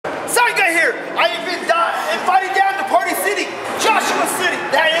here. I have been invited down to Party City, Joshua City.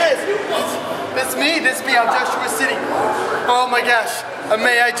 That is. That's me. I'm Joshua City. Oh my gosh.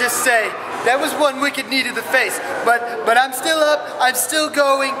 May I just say, that was one wicked knee to the face. But I'm still up, I'm still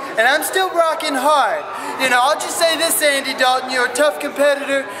going, and I'm still rocking hard. You know, I'll just say this, Andy Dalton, you're a tough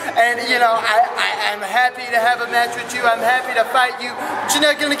competitor, and you know, I'm happy to have a match with you. I'm happy to fight you, but you're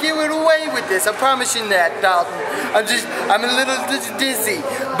not gonna get away with this. I promise you that, Dalton. I'm a little dizzy,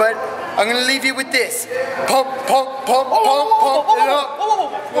 but I'm gonna leave you with this. Pump, pump, pump, pump, pump it up.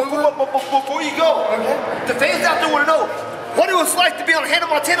 Before you go, the fans out there want to know what it was like to be on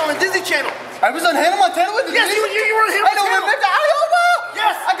Hannah Montana on the Disney Channel. I was on Hannah Montana with the Yes, you were on Hannah Montana. I don't remember. I don't know.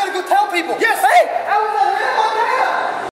 Yes. I gotta go tell people. Yes. Hey, I was on Hannah Montana.